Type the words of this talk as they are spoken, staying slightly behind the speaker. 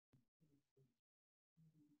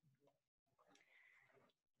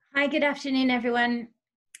Hi, good afternoon, everyone.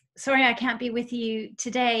 Sorry I can't be with you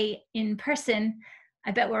today in person.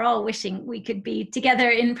 I bet we're all wishing we could be together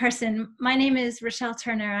in person. My name is Rochelle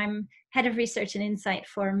Turner. I'm Head of Research and Insight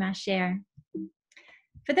for MaCher.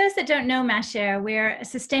 For those that don't know MaCher, we're a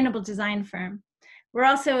sustainable design firm. We're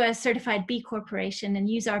also a certified B Corporation and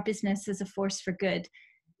use our business as a force for good.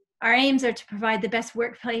 Our aims are to provide the best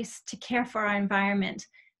workplace, to care for our environment,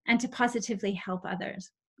 and to positively help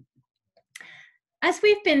others. As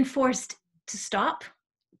we've been forced to stop,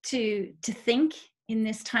 to think in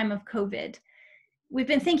this time of COVID, we've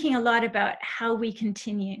been thinking a lot about how we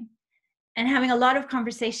continue and having a lot of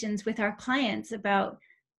conversations with our clients about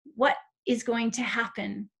what is going to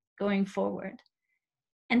happen going forward,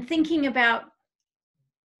 and thinking about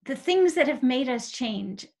the things that have made us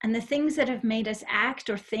change and the things that have made us act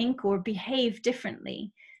or think or behave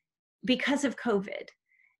differently because of COVID.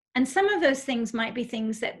 And some of those things might be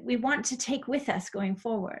things that we want to take with us going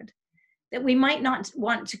forward, that we might not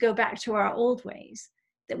want to go back to our old ways,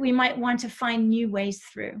 that we might want to find new ways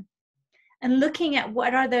through. And looking at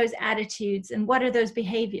what are those attitudes and what are those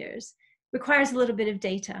behaviors requires a little bit of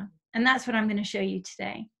data. And that's what I'm going to show you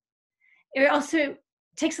today. It also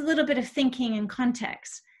takes a little bit of thinking and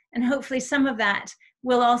context. And hopefully some of that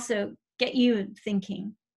will also get you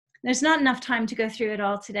thinking. There's not enough time to go through it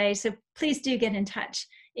all today, so please do get in touch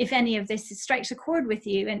if any of this strikes a chord with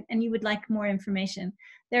you and you would like more information.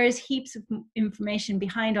 There is heaps of information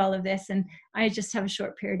behind all of this, and I just have a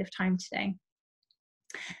short period of time today.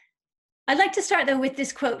 I'd like to start, though, with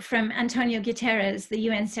this quote from Antonio Guterres, the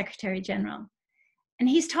UN Secretary General. And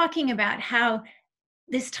he's talking about how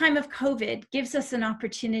this time of COVID gives us an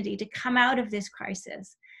opportunity to come out of this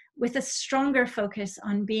crisis with a stronger focus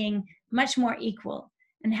on being much more equal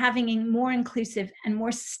and having more inclusive and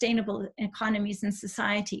more sustainable economies and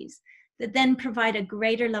societies that then provide a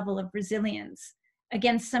greater level of resilience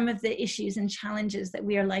against some of the issues and challenges that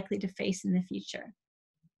we are likely to face in the future.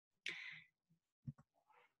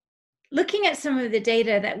 Looking at some of the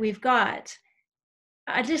data that we've got,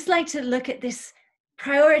 I'd just like to look at this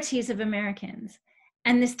priorities of Americans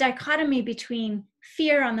and this dichotomy between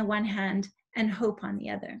fear on the one hand and hope on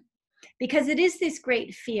the other. Because it is this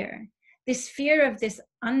great fear, this fear of this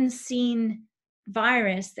unseen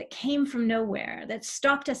virus that came from nowhere, that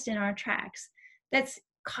stopped us in our tracks, that's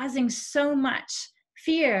causing so much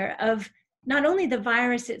fear of not only the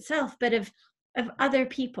virus itself, but of other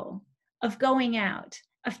people, of going out,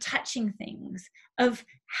 of touching things, of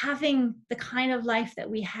having the kind of life that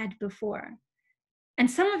we had before. And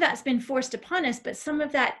some of that's been forced upon us, but some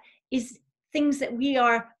of that is things that we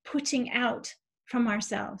are putting out from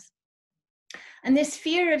ourselves. And this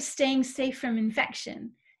fear of staying safe from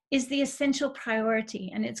infection is the essential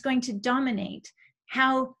priority, and it's going to dominate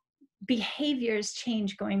how behaviors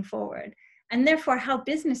change going forward, and therefore how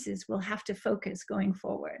businesses will have to focus going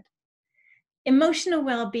forward. Emotional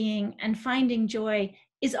well-being and finding joy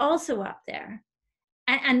is also up there,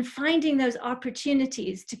 and finding those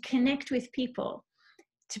opportunities to connect with people,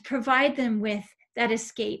 to provide them with that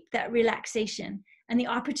escape, that relaxation, and the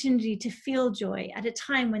opportunity to feel joy at a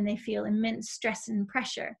time when they feel immense stress and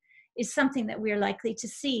pressure is something that we are likely to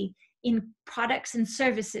see in products and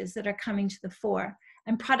services that are coming to the fore,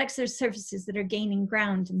 and products or services that are gaining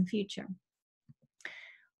ground in the future.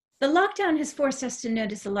 The lockdown has forced us to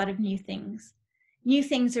notice a lot of new things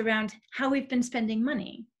around how we've been spending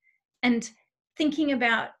money, and thinking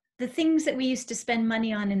about the things that we used to spend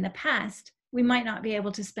money on in the past, we might not be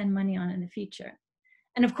able to spend money on in the future.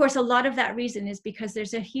 And of course, a lot of that reason is because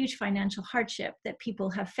there's a huge financial hardship that people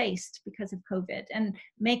have faced because of COVID and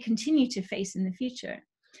may continue to face in the future.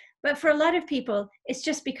 But for a lot of people, it's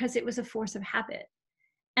just because it was a force of habit.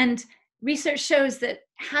 And research shows that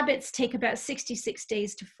habits take about 66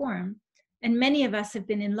 days to form. And many of us have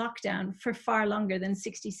been in lockdown for far longer than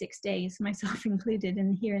 66 days, myself included,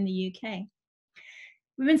 here in the UK.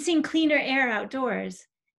 We've been seeing cleaner air outdoors.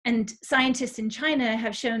 And scientists in China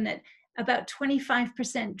have shown that about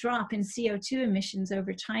 25% drop in CO2 emissions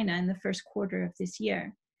over China in the first quarter of this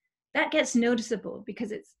year. That gets noticeable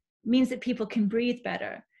because it means that people can breathe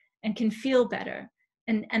better and can feel better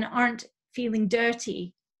and aren't feeling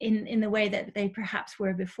dirty in the way that they perhaps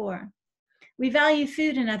were before. We value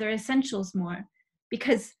food and other essentials more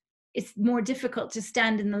because it's more difficult to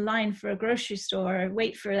stand in the line for a grocery store or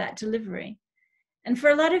wait for that delivery. And for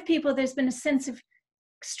a lot of people, there's been a sense of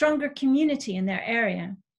stronger community in their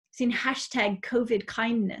area. Seen hashtag COVID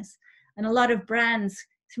kindness, and a lot of brands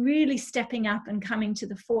really stepping up and coming to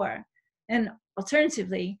the fore. And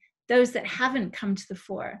alternatively, those that haven't come to the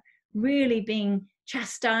fore really being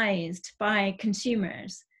chastised by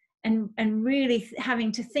consumers and really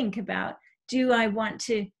having to think about, do I want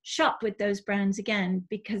to shop with those brands again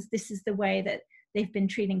because this is the way that they've been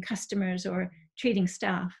treating customers or treating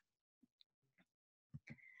staff?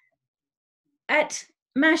 At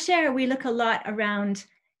MaCher, we look a lot around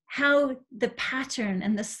how the pattern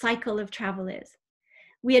and the cycle of travel is.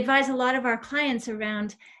 We advise a lot of our clients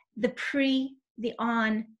around the pre, the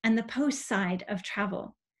on, and the post side of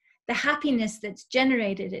travel, the happiness that's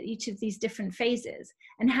generated at each of these different phases,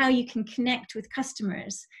 and how you can connect with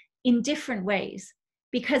customers in different ways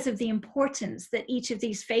because of the importance that each of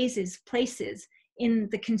these phases places in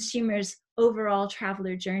the consumer's overall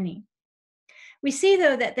traveler journey. We see,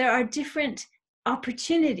 though, that there are different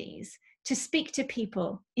opportunities to speak to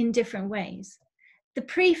people in different ways. The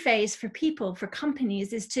pre-phase for people, for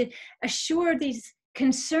companies, is to assure these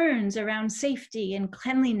concerns around safety and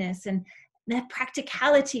cleanliness and the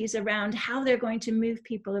practicalities around how they're going to move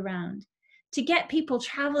people around. To get people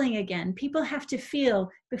traveling again, people have to feel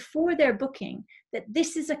before they're booking that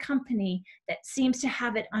this is a company that seems to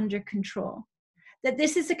have it under control, that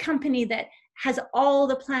this is a company that has all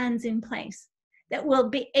the plans in place, that will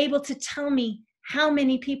be able to tell me how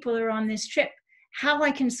many people are on this trip, how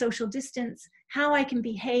I can social distance, how I can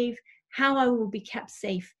behave, how I will be kept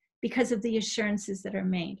safe because of the assurances that are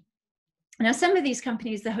made. Now, some of these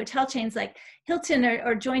companies, the hotel chains like Hilton,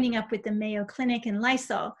 are joining up with the Mayo Clinic and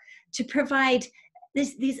Lysol to provide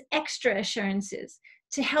these extra assurances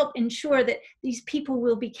to help ensure that these people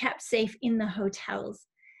will be kept safe in the hotels.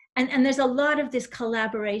 And there's a lot of this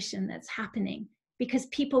collaboration that's happening because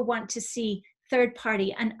people want to see third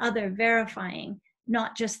party and other verifying,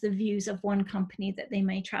 not just the views of one company that they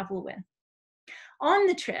may travel with. On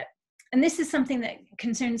the trip, and this is something that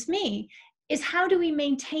concerns me, is how do we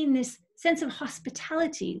maintain this sense of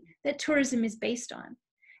hospitality that tourism is based on?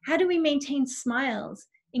 How do we maintain smiles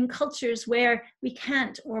in cultures where we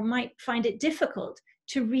can't or might find it difficult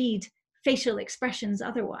to read facial expressions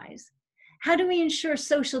otherwise? How do we ensure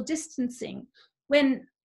social distancing when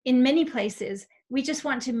in many places we just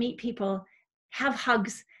want to meet people, have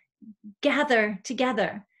hugs, gather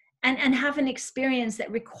together, and have an experience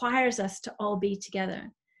that requires us to all be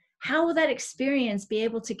together? How will that experience be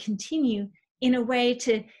able to continue in a way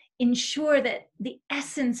to ensure that the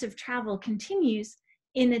essence of travel continues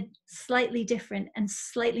in a slightly different and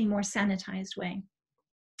slightly more sanitized way?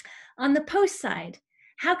 On the post side,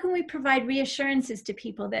 how can we provide reassurances to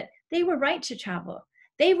people that they were right to travel?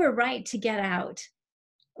 They were right to get out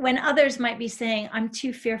when others might be saying, I'm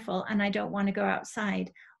too fearful and I don't want to go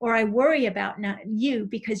outside, or I worry about you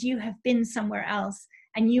because you have been somewhere else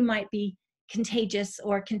and you might be contagious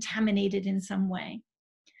or contaminated in some way.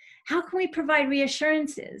 How can we provide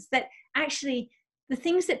reassurances that actually the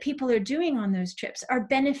things that people are doing on those trips are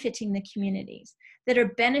benefiting the communities, that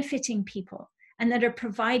are benefiting people, and that are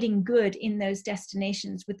providing good in those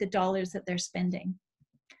destinations with the dollars that they're spending?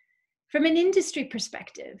 From an industry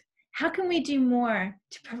perspective, how can we do more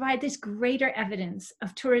to provide this greater evidence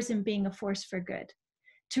of tourism being a force for good?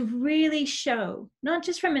 To really show, not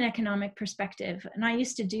just from an economic perspective, and I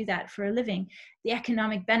used to do that for a living, the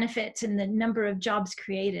economic benefits and the number of jobs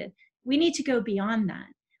created. We need to go beyond that.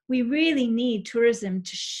 We really need tourism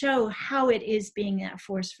to show how it is being that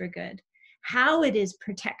force for good, how it is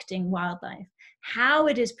protecting wildlife, how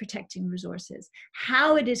it is protecting resources,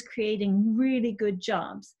 how it is creating really good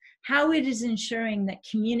jobs, how it is ensuring that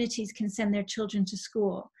communities can send their children to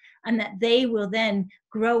school, and that they will then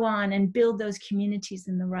grow on and build those communities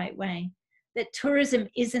in the right way. That tourism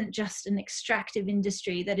isn't just an extractive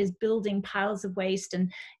industry that is building piles of waste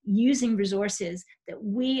and using resources, that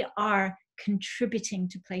we are contributing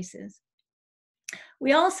to places.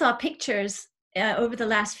 We all saw pictures over the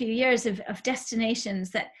last few years of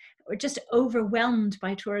destinations that were just overwhelmed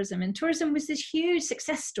by tourism. And tourism was this huge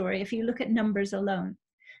success story if you look at numbers alone.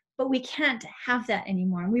 But we can't have that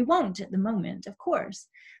anymore. And we won't at the moment, of course.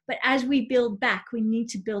 But as we build back, we need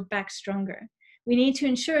to build back stronger. We need to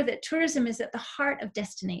ensure that tourism is at the heart of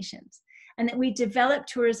destinations and that we develop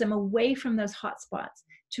tourism away from those hotspots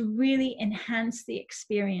to really enhance the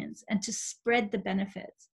experience and to spread the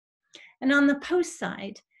benefits. And on the post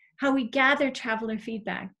side, how we gather traveler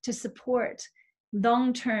feedback to support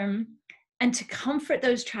long-term and to comfort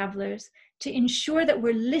those travelers, to ensure that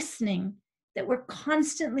we're listening, that we're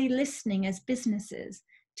constantly listening as businesses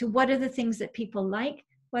to what are the things that people like,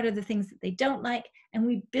 what are the things that they don't like, and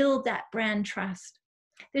we build that brand trust.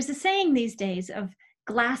 There's a saying these days of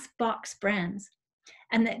glass box brands,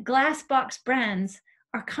 and that glass box brands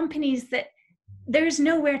are companies that there's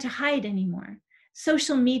nowhere to hide anymore.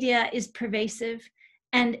 Social media is pervasive,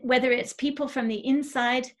 and whether it's people from the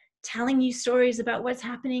inside telling you stories about what's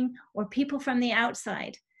happening or people from the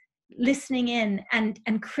outside, listening in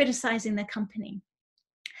and criticizing the company.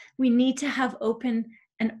 We need to have open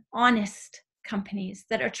and honest companies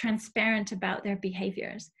that are transparent about their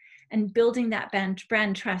behaviors, and building that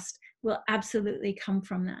brand trust will absolutely come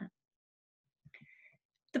from that.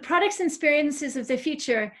 The products and experiences of the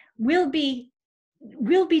future will be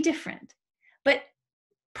different, but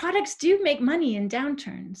products do make money in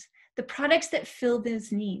downturns. The products that fill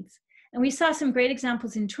those needs. And we saw some great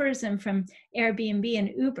examples in tourism from Airbnb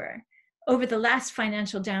and Uber over the last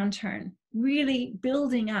financial downturn, really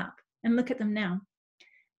building up, and look at them now.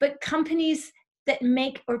 But companies that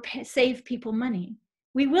make or save people money,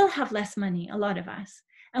 we will have less money, a lot of us,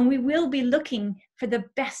 and we will be looking for the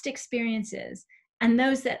best experiences and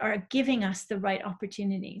those that are giving us the right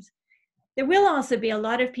opportunities. There will also be a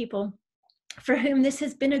lot of people for whom this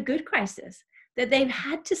has been a good crisis, that they've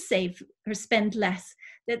had to save or spend less,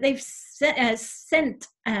 that they've spent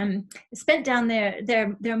down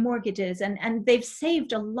their mortgages, and they've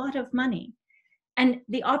saved a lot of money. And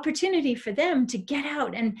the opportunity for them to get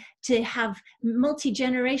out and to have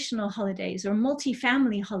multi-generational holidays or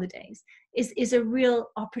multi-family holidays is a real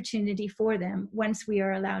opportunity for them once we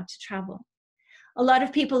are allowed to travel. A lot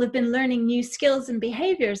of people have been learning new skills and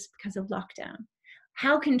behaviors because of lockdown.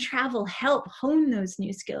 How can travel help hone those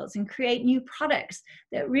new skills and create new products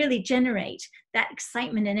that really generate that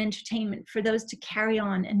excitement and entertainment for those to carry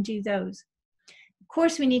on and do those? Of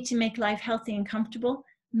course, we need to make life healthy and comfortable,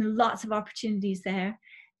 and lots of opportunities there,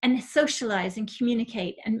 and socialize and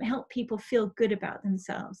communicate and help people feel good about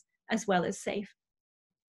themselves as well as safe.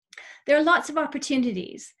 There are lots of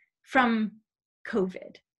opportunities from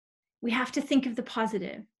COVID. We have to think of the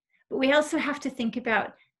positive, but we also have to think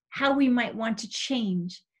about how we might want to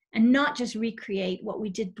change and not just recreate what we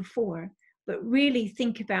did before, but really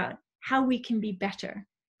think about how we can be better,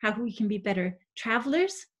 how we can be better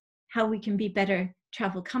travelers, how we can be better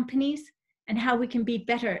travel companies, and how we can be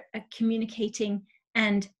better at communicating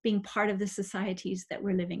and being part of the societies that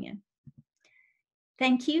we're living in.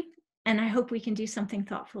 Thank you, and I hope we can do something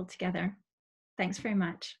thoughtful together. Thanks very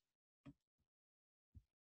much.